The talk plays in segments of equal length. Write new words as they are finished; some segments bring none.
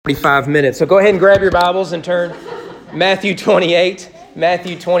5 minutes. So go ahead and grab your Bibles and turn Matthew 28.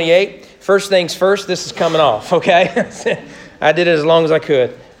 Matthew 28. First things first, this is coming off, okay? I did it as long as I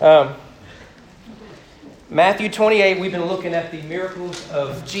could. Matthew 28, we've been looking at the miracles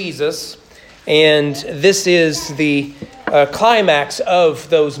of Jesus, and this is the climax of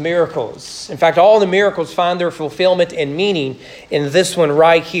those miracles. In fact, all the miracles find their fulfillment and meaning in this one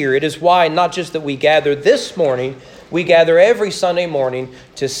right here. It is why not just that we gather this morning, we gather every Sunday morning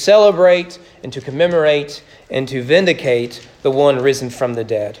to celebrate and to commemorate and to vindicate the one risen from the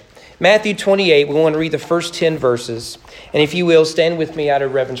dead. Matthew 28, we want to read the first 10 verses. And if you will, stand with me out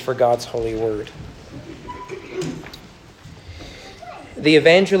of reverence for God's holy word. The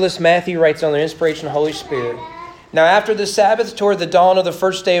evangelist Matthew writes on the inspiration of the Holy Spirit. Now after the Sabbath, toward the dawn of the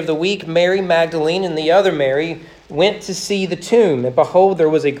first day of the week, Mary Magdalene and the other Mary went to see the tomb. And behold, there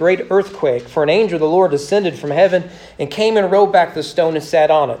was a great earthquake, for an angel of the Lord descended from heaven and came and rolled back the stone and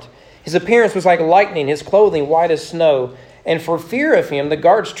sat on it. His appearance was like lightning, his clothing white as snow. And for fear of him, the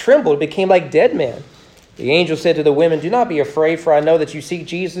guards trembled, became like dead men. The angel said to the women, "Do not be afraid, for I know that you seek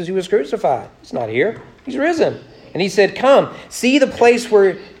Jesus who was crucified. He's not here. He's risen." And he said, "Come, see the place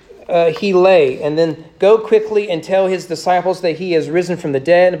where he lay, and then go quickly and tell his disciples that he has risen from the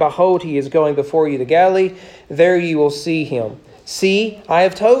dead. And behold, he is going before you to Galilee. There you will see him. See, I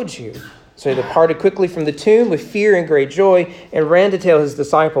have told you." So he departed quickly from the tomb with fear and great joy and ran to tell his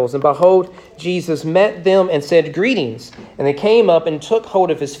disciples. And behold, Jesus met them and said, "Greetings." And they came up and took hold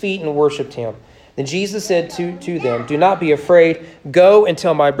of his feet and worshipped him. Then Jesus said to them, "Do not be afraid. Go and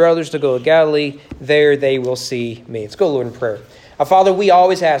tell my brothers to go to Galilee. There they will see me." Let's go, Lord, in prayer. Our Father, we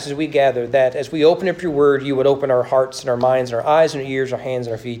always ask as we gather that as we open up your word, you would open our hearts and our minds and our eyes and our ears, our hands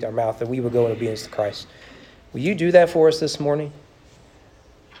and our feet, our mouth, that we would go in obedience to Christ. Will you do that for us this morning?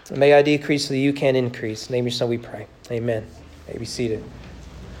 And may I decrease so that you can increase. In the name of your Son we pray. Amen. You may be seated.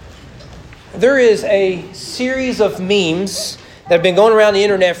 There is a series of memes that have been going around the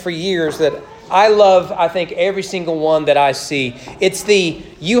internet for years that I love, I think, every single one that I see. It's the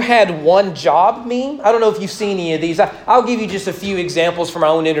 "you had one job" meme. I don't know if you've seen any of these. I'll give you just a few examples for my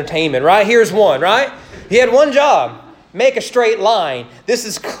own entertainment, right? Here's one, right? He had one job, make a straight line. This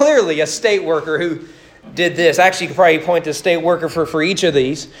is clearly a state worker who did this. Actually, you could probably point to a state worker for each of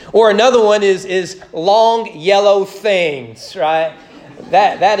these. Or another one is long yellow things, right?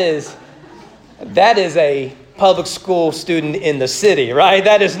 That is a public school student in the city, right?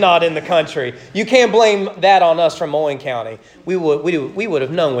 That is not in the country. You can't blame that on us from Owen County. We would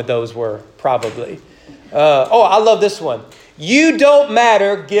have known what those were, probably. I love this one. "You don't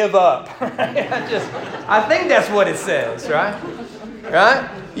matter, give up." I think that's what it says, right? Right?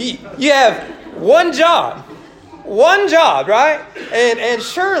 You have one job, right? And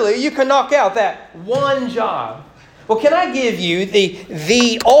surely you can knock out that one job. Well, can I give you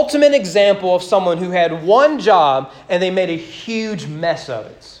the ultimate example of someone who had one job and they made a huge mess of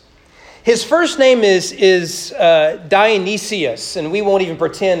it? His first name is Dionysius, and we won't even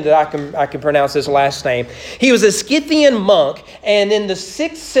pretend that I can pronounce his last name. He was a Scythian monk, and in the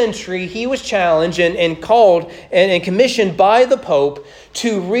 6th century, he was challenged and called and commissioned by the Pope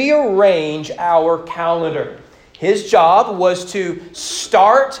to rearrange our calendar. His job was to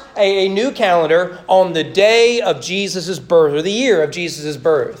start a new calendar on the day of Jesus' birth, or the year of Jesus'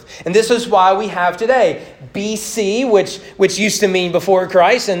 birth. And this is why we have today BC, which used to mean before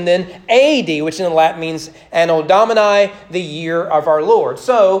Christ, and then AD, which in Latin means Anno Domini, the year of our Lord.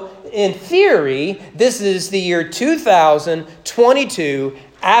 So, in theory, this is the year 2022,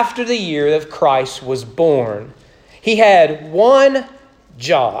 after the year that Christ was born. He had one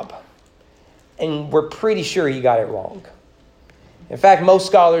job. And we're pretty sure he got it wrong. In fact, most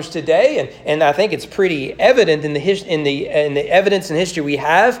scholars today, and I think it's pretty evident in the evidence and history we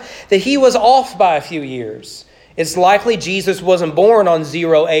have, that he was off by a few years. It's likely Jesus wasn't born on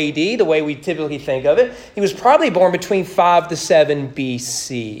 0 AD, the way we typically think of it. He was probably born between 5 to 7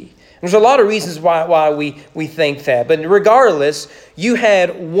 BC. There's a lot of reasons why we think that. But regardless, you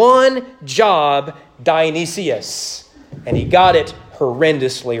had one job, Dionysius, and he got it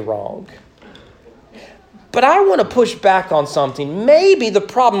horrendously wrong. But I want to push back on something. Maybe the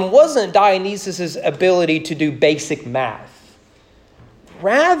problem wasn't Dionysius' ability to do basic math.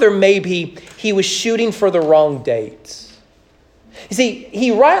 Rather, maybe he was shooting for the wrong dates. You see,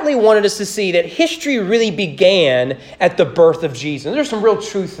 he rightly wanted us to see that history really began at the birth of Jesus. There's some real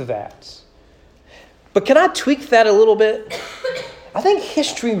truth to that. But can I tweak that a little bit? I think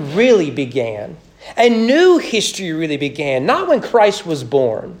history really began. A new history really began, not when Christ was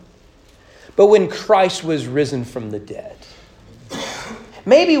born, but when Christ was risen from the dead.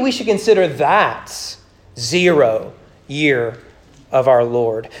 Maybe we should consider that 0 year of our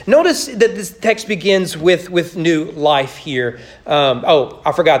Lord. Notice that this text begins with new life here.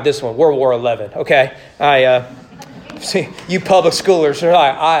 I forgot this one, World War XI. Okay, see, you public schoolers are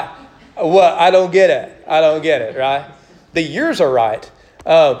like, I don't get it, right? The years are right.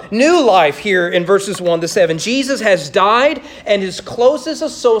 New life here in verses 1 to 7. Jesus has died, and his closest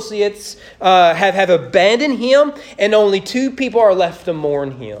associates have abandoned him, and only 2 people are left to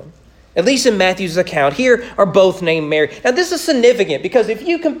mourn him. At least in Matthew's account, here are both named Mary. Now, this is significant because if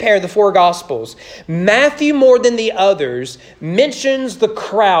you compare the 4 Gospels, Matthew, more than the others, mentions the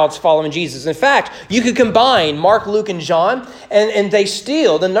crowds following Jesus. In fact, you could combine Mark, Luke, and John, and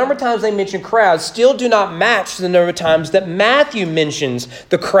the number of times they mention crowds still do not match the number of times that Matthew mentions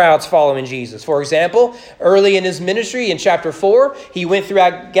the crowds following Jesus. For example, early in his ministry in chapter 4, he went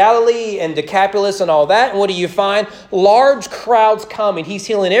throughout Galilee and Decapolis and all that. And what do you find? Large crowds coming. He's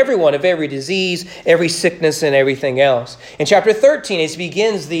healing everyone of every disease, every sickness, and everything else. In chapter 13, as he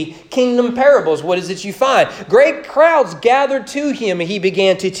begins the kingdom parables, what is it you find? Great crowds gathered to him, and he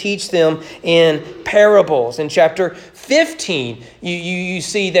began to teach them in parables. In chapter 15, you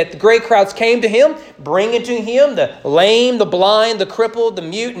see that the great crowds came to him, bringing to him the lame, the blind, the crippled, the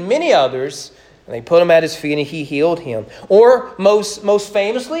mute, and many others. And they put him at his feet, and he healed him. Or most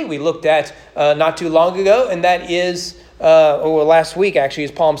famously, we looked at not too long ago, and that is last week actually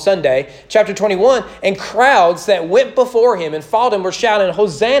is Palm Sunday, chapter 21, and crowds that went before him and followed him were shouting,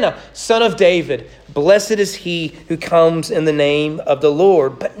 "Hosanna, Son of David, blessed is he who comes in the name of the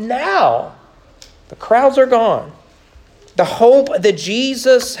Lord." But now, the crowds are gone. The hope that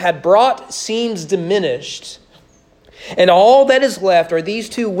Jesus had brought seems diminished. And all that is left are these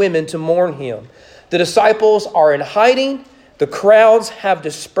 2 women to mourn him. The disciples are in hiding. The crowds have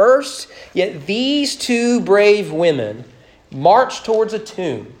dispersed. Yet these 2 brave women march towards a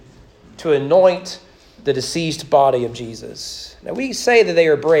tomb to anoint the deceased body of Jesus. Now we say that they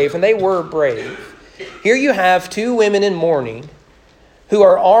are brave, and they were brave. Here you have 2 women in mourning who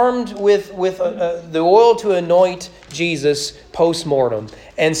are armed with the oil to anoint Jesus post-mortem.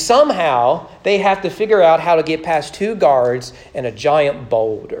 And somehow they have to figure out how to get past 2 guards and a giant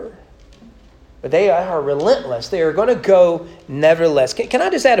boulder. But they are relentless. They are going to go nevertheless. Can I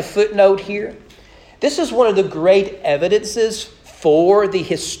just add a footnote here? This is one of the great evidences for the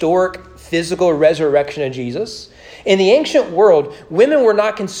historic physical resurrection of Jesus. In the ancient world, women were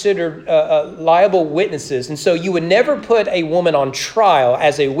not considered liable witnesses. And so you would never put a woman on trial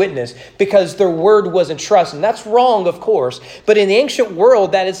as a witness because their word wasn't trusted. And that's wrong, of course. But in the ancient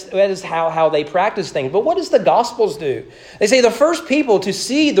world, that is how they practice things. But what does the Gospels do? They say the first people to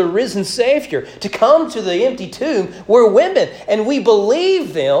see the risen Savior, to come to the empty tomb, were women. And we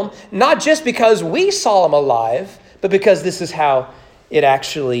believe them, not just because we saw them alive, but because this is how it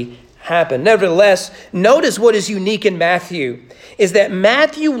actually happened. Nevertheless, notice what is unique in Matthew is that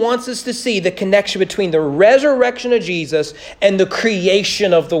Matthew wants us to see the connection between the resurrection of Jesus and the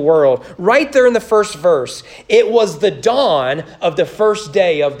creation of the world. Right there in the first verse, it was the dawn of the first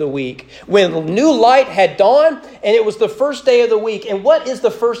day of the week. When new light had dawned, and it was the first day of the week. And what is the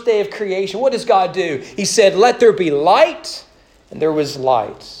first day of creation? What does God do? He said, "Let there be light," and there was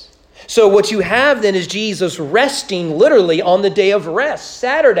light. So what you have then is Jesus resting literally on the day of rest,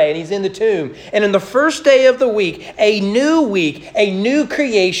 Saturday, and he's in the tomb. And in the first day of the week, a new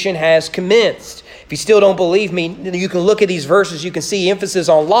creation has commenced. If you still don't believe me, you can look at these verses. You can see emphasis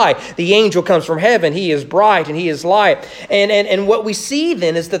on light. The angel comes from heaven. He is bright and he is light. And what we see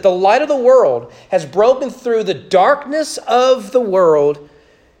then is that the light of the world has broken through the darkness of the world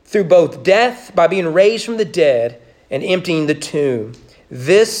through both death by being raised from the dead and emptying the tomb.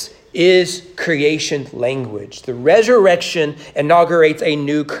 This is creation language. The resurrection inaugurates a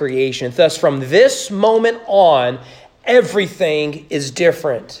new creation. Thus, from this moment on, everything is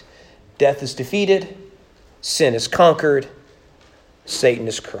different. Death is defeated. Sin is conquered. Satan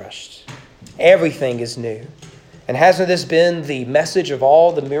is crushed. Everything is new. And hasn't this been the message of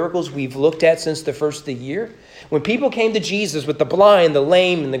all the miracles we've looked at since the first of the year? When people came to Jesus with the blind, the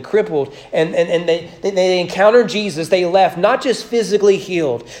lame, and the crippled, and they encountered Jesus, they left not just physically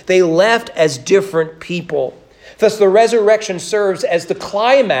healed, they left as different people. Thus, the resurrection serves as the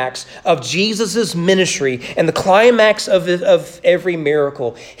climax of Jesus' ministry and the climax of every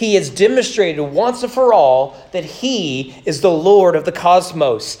miracle. He has demonstrated once and for all that he is the Lord of the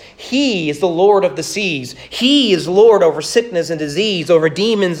cosmos. He is the Lord of the seas. He is Lord over sickness and disease, over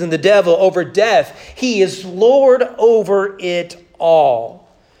demons and the devil, over death. He is Lord over it all.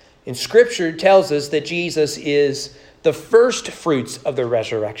 And Scripture tells us that Jesus is the first fruits of the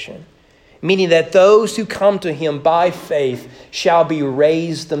resurrection, meaning that those who come to him by faith shall be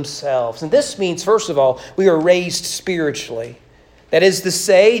raised themselves. And this means, first of all, we are raised spiritually. That is to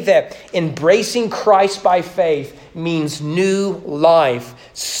say that embracing Christ by faith means new life,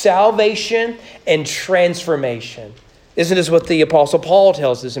 salvation, and transformation. Isn't this what the Apostle Paul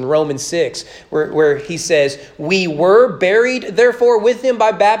tells us in Romans 6, where he says, we were buried, therefore, with him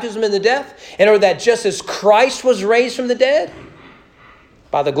by baptism in the death, in order that just as Christ was raised from the dead,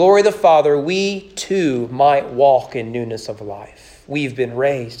 by the glory of the Father, we too might walk in newness of life. We've been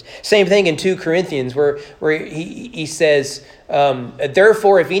raised. Same thing in 2 Corinthians where he says,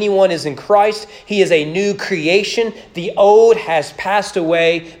 therefore, if anyone is in Christ, he is a new creation. The old has passed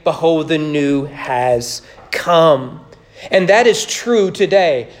away. Behold, the new has come. And that is true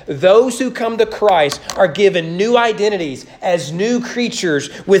today. Those who come to Christ are given new identities as new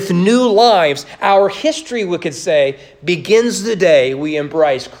creatures with new lives. Our history, we could say, begins the day we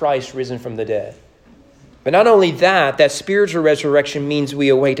embrace Christ risen from the dead. But not only that, that spiritual resurrection means we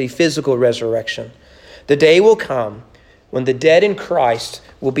await a physical resurrection. The day will come when the dead in Christ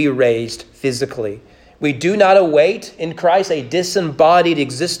will be raised physically. We do not await in Christ a disembodied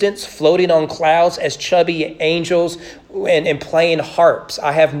existence floating on clouds as chubby angels and playing harps.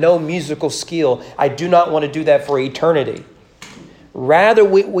 I have no musical skill. I do not want to do that for eternity. Rather,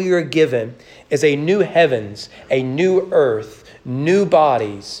 what we are given is a new heavens, a new earth, new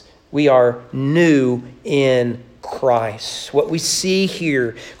bodies. We are new in Christ. What we see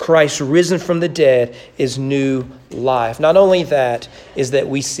here, Christ risen from the dead, is new life. Not only that, is that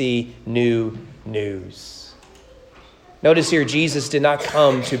we see new news. Notice here, Jesus did not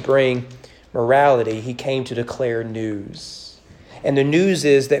come to bring morality. He came to declare news. And the news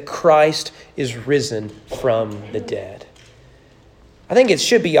is that Christ is risen from the dead. I think it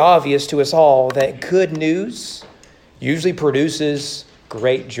should be obvious to us all that good news usually produces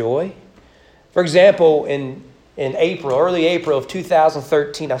great joy. For example, in early April of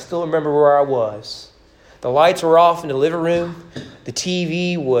 2013, I still remember where I was. The lights were off in the living room. The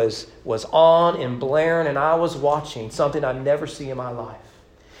TV was on and blaring, and I was watching something I'd never seen in my life.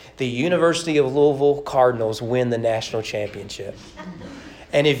 The University of Louisville Cardinals win the national championship.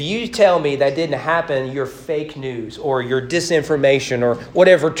 And if you tell me that didn't happen, you're fake news or you're disinformation or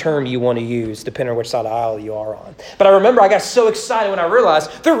whatever term you want to use, depending on which side of the aisle you are on. But I remember I got so excited when I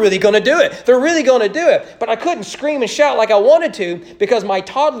realized they're really going to do it. They're really going to do it. But I couldn't scream and shout like I wanted to because my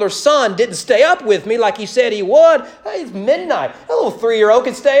toddler son didn't stay up with me like he said he would. Hey, it's midnight. A little 3-year-old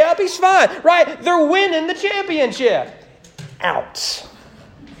can stay up. He's fine, right? They're winning the championship. Out.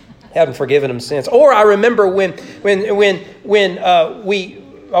 Haven't forgiven him since. Or I remember when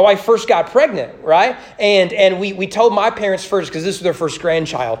my wife first got pregnant, right? And we told my parents first because this was their first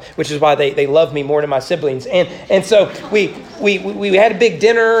grandchild, which is why they love me more than my siblings. And so we had a big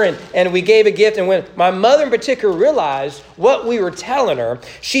dinner and we gave a gift. And when my mother in particular realized what we were telling her,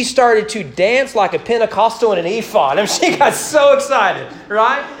 she started to dance like a Pentecostal in an ephod. I mean, she got so excited,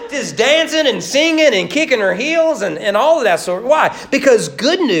 right? Just dancing and singing and kicking her heels and all of that sort. Why? Because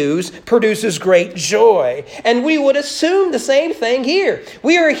good news produces great joy. And we would assume the same thing here.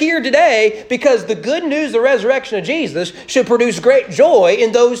 We are here today because the good news, the resurrection of Jesus, should produce great joy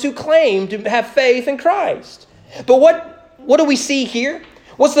in those who claim to have faith in Christ. But what do we see here?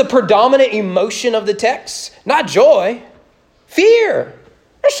 What's the predominant emotion of the text? Not joy. Fear.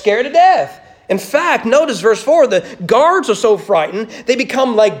 They're scared to death. In fact, notice verse 4, the guards are so frightened, they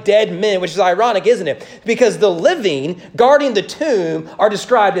become like dead men, which is ironic, isn't it? Because the living guarding the tomb are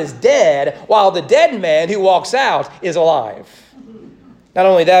described as dead, while the dead man who walks out is alive. Not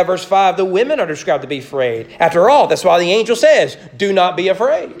only that, verse 5, the women are described to be afraid. After all, that's why the angel says, do not be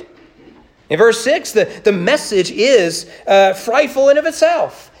afraid. In verse 6, the message is frightful in of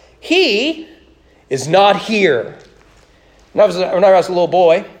itself. He is not here. When I was a little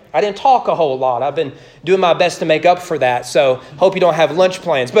boy, I didn't talk a whole lot. I've been doing my best to make up for that. So hope you don't have lunch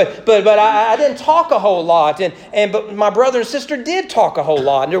plans. But I didn't talk a whole lot. But my brother and sister did talk a whole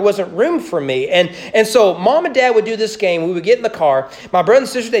lot. And there wasn't room for me. And so mom and dad would do this game. We would get in the car. My brother and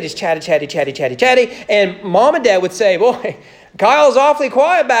sister, they just chatty. And mom and dad would say, boy, Kyle's awfully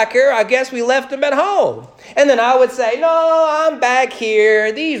quiet back here. I guess we left him at home. And then I would say, no, I'm back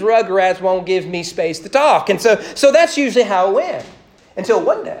here. These rugrats won't give me space to talk. And so that's usually how it went. Until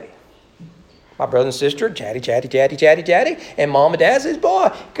one day, my brother and sister chatty. And mom and dad says, boy,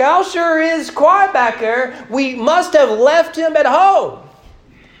 Kyle sure is quiet back there. We must have left him at home.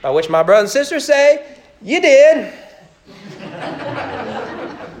 By which my brother and sister say, you did.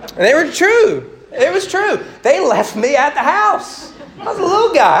 And they were true. It was true. They left me at the house. I was a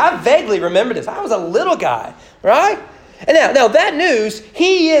little guy. I vaguely remember this. I was a little guy, right? And now that news,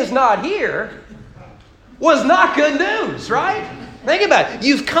 he is not here, was not good news, right? Think about it.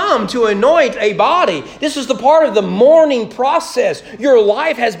 You've come to anoint a body. This is the part of the mourning process. Your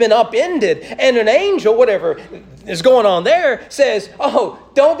life has been upended. And an angel, whatever is going on there, says, oh,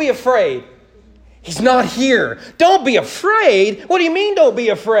 don't be afraid. He's not here. Don't be afraid. What do you mean don't be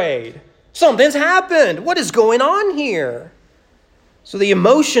afraid? Something's happened. What is going on here? So the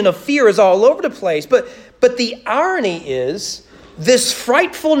emotion of fear is all over the place. But the irony is, this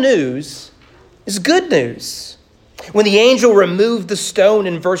frightful news is good news. When the angel removed the stone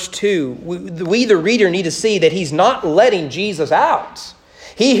in verse 2, we the reader need to see that he's not letting Jesus out.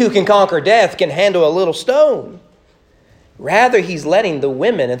 He who can conquer death can handle a little stone. Rather, he's letting the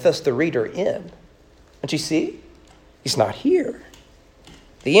women and thus the reader in. Don't you see? He's not here.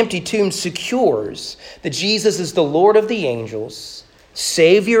 The empty tomb secures that Jesus is the Lord of the angels,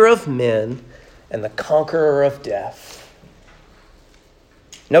 Savior of men, and the conqueror of death.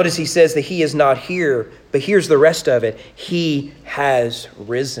 Notice he says that he is not here, but here's the rest of it. He has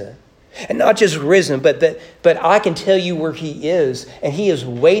risen. And not just risen, but I can tell you where he is, and he is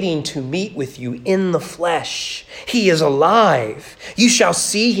waiting to meet with you in the flesh. He is alive. You shall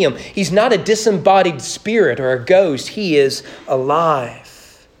see him. He's not a disembodied spirit or a ghost. He is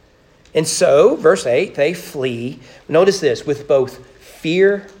alive. And so, verse 8, they flee. Notice this, with both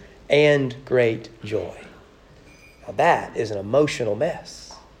fear and great joy. Now that is an emotional mess.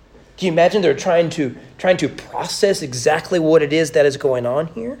 Can you imagine they're trying to process exactly what it is that is going on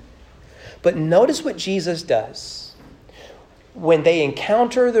here? But notice what Jesus does. When they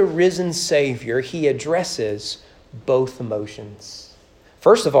encounter the risen Savior, he addresses both emotions.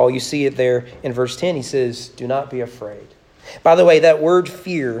 First of all, you see it there in verse 10. He says, do not be afraid. By the way, that word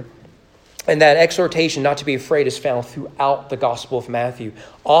fear and that exhortation not to be afraid is found throughout the Gospel of Matthew,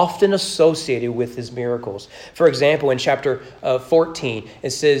 often associated with his miracles. For example, in chapter 14, it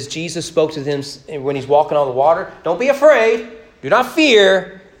says Jesus spoke to them when he's walking on the water. Don't be afraid. Do not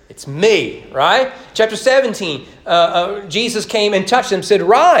fear. It's me, right? Chapter 17, Jesus came and touched them, said,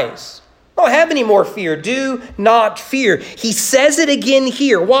 rise. Don't have any more fear. Do not fear. He says it again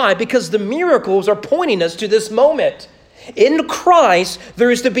here. Why? Because the miracles are pointing us to this moment. In Christ,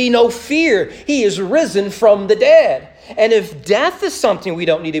 there is to be no fear. He is risen from the dead. And if death is something we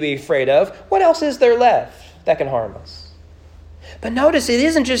don't need to be afraid of, what else is there left that can harm us? But notice, it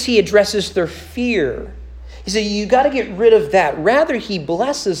isn't just he addresses their fear. He said, you got to get rid of that. Rather, he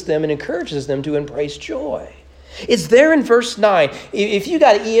blesses them and encourages them to embrace joy. It's there in verse 9. If you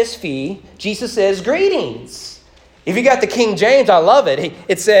got ESV, Jesus says, greetings. If you got the King James, I love it.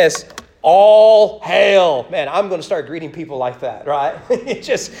 It says, all hail. Man, I'm going to start greeting people like that, right?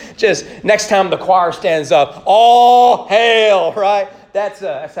 just next time the choir stands up, all hail, right?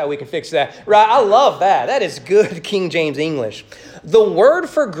 That's how we can fix that, right? I love that. That is good King James English. The word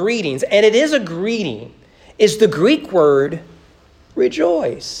for greetings, and it is a greeting, is the Greek word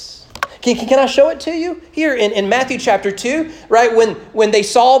rejoice. Can I show it to you? Here in Matthew chapter 2, right? When they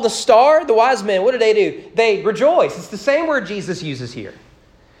saw the star, the wise men, what did they do? They rejoice. It's the same word Jesus uses here.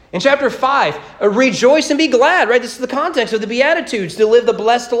 In chapter 5, rejoice and be glad, right? This is the context of the Beatitudes, to live the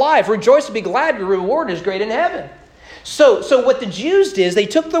blessed life. Rejoice and be glad, your reward is great in heaven. So what the Jews did is they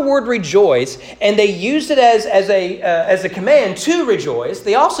took the word rejoice and they used it as a command to rejoice.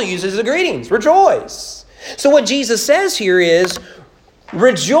 They also used it as a greetings, rejoice. So what Jesus says here is,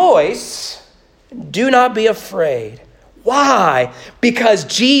 rejoice, do not be afraid. Why? Because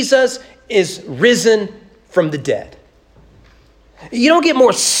Jesus is risen from the dead. You don't get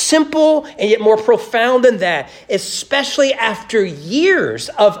more simple and yet more profound than that, especially after years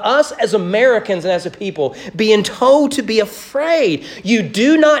of us as Americans and as a people being told to be afraid. You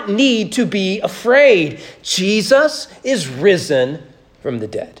do not need to be afraid. Jesus is risen from the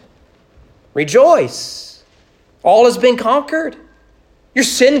dead. Rejoice. All has been conquered. Your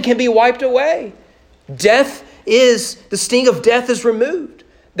sin can be wiped away. The sting of death is removed.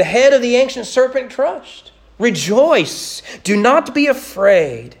 The head of the ancient serpent crushed. Rejoice. Do not be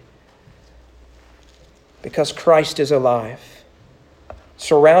afraid, because Christ is alive.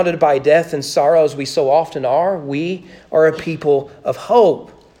 Surrounded by death and sorrow as we so often are, we are a people of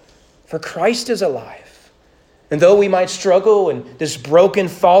hope, for Christ is alive. And though we might struggle in this broken,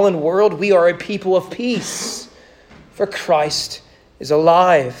 fallen world, we are a people of peace, for Christ is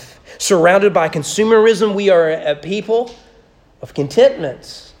alive. Surrounded by consumerism, we are a people of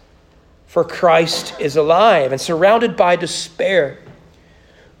contentment, for Christ is alive. And surrounded by despair,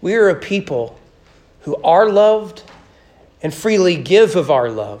 we are a people who are loved and freely give of our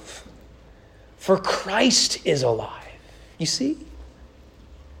love, for Christ is alive. You see?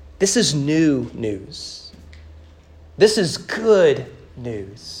 This is new news. This is good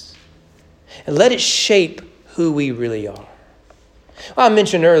news. And let it shape who we really are. I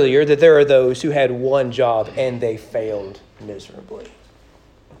mentioned earlier that there are those who had one job and they failed miserably.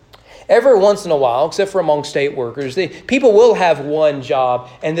 Every once in a while, except for among state workers, people will have one job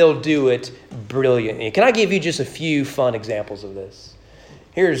and they'll do it brilliantly. Can I give you just a few fun examples of this?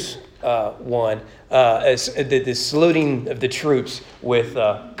 Here's one. The saluting of the troops with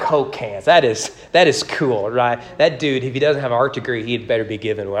Coke cans. That is cool, right? That dude, if he doesn't have an art degree, he'd better be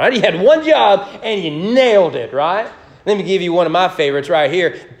given one. He had one job and you nailed it, right? Let me give you one of my favorites right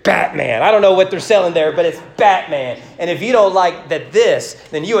here, Batman. I don't know what they're selling there, but it's Batman. And if you don't like this,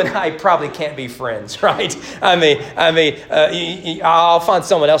 then you and I probably can't be friends, right? I'll find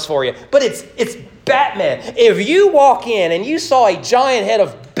someone else for you. But it's Batman. If you walk in and you saw a giant head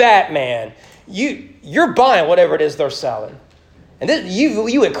of Batman, you're buying whatever it is they're selling. And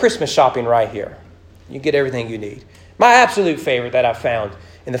you went Christmas shopping right here. You get everything you need. My absolute favorite that I found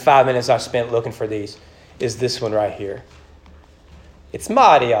in the 5 minutes I spent looking for these is this one right here. It's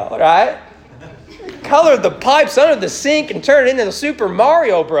Mario, right? Color the pipes under the sink and turn it into the Super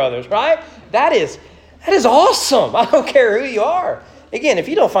Mario Brothers, right? That is awesome. I don't care who you are. Again, if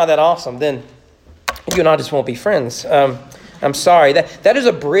you don't find that awesome, then you and I just won't be friends. I'm sorry. That is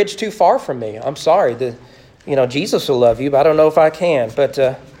a bridge too far from me. I'm sorry. Jesus will love you, but I don't know if I can. But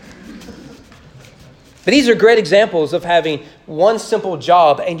these are great examples of having one simple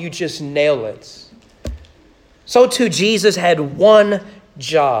job and you just nail it. So too, Jesus had one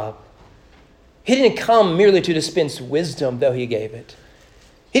job. He didn't come merely to dispense wisdom, though he gave it.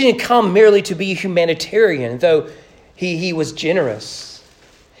 He didn't come merely to be a humanitarian, though he was generous.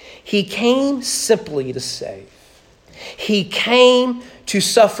 He came simply to save. He came to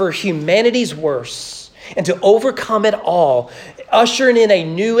suffer humanity's worst and to overcome it all, ushering in a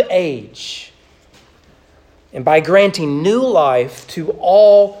new age, and by granting new life to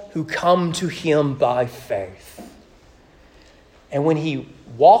all who come to him by faith. And when he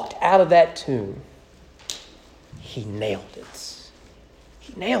walked out of that tomb, he nailed it.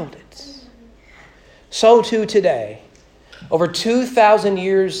 He nailed it. So too today, over 2,000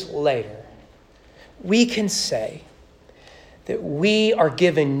 years later, we can say that we are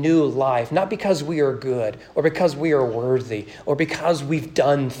given new life, not because we are good or because we are worthy or because we've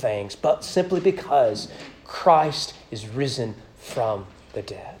done things, but simply because Christ is risen from the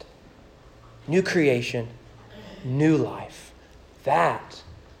dead. New creation, new life. That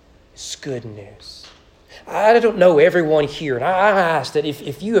is good news. I don't know everyone here, and I ask that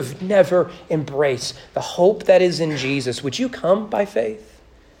if you have never embraced the hope that is in Jesus, would you come by faith?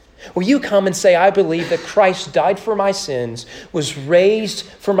 Will you come and say, I believe that Christ died for my sins, was raised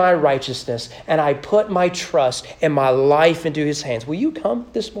for my righteousness, and I put my trust and my life into his hands? Will you come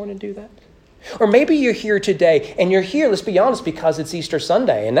this morning and do that? Or maybe you're here today, and you're here, let's be honest, because it's Easter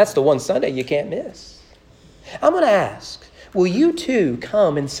Sunday, and that's the one Sunday you can't miss. I'm going to ask, will you too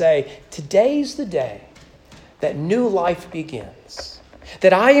come and say, today's the day that new life begins,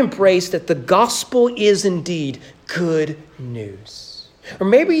 that I embrace that the gospel is indeed good news? Or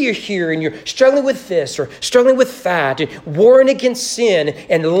maybe you're here and you're struggling with this or struggling with that and warring against sin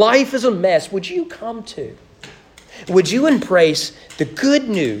and life is a mess. Would you come too? Would you embrace the good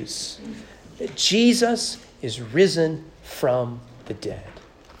news that Jesus is risen from the dead?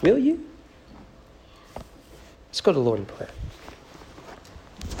 Will you? Let's go to the Lord in prayer.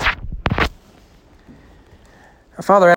 Our Father,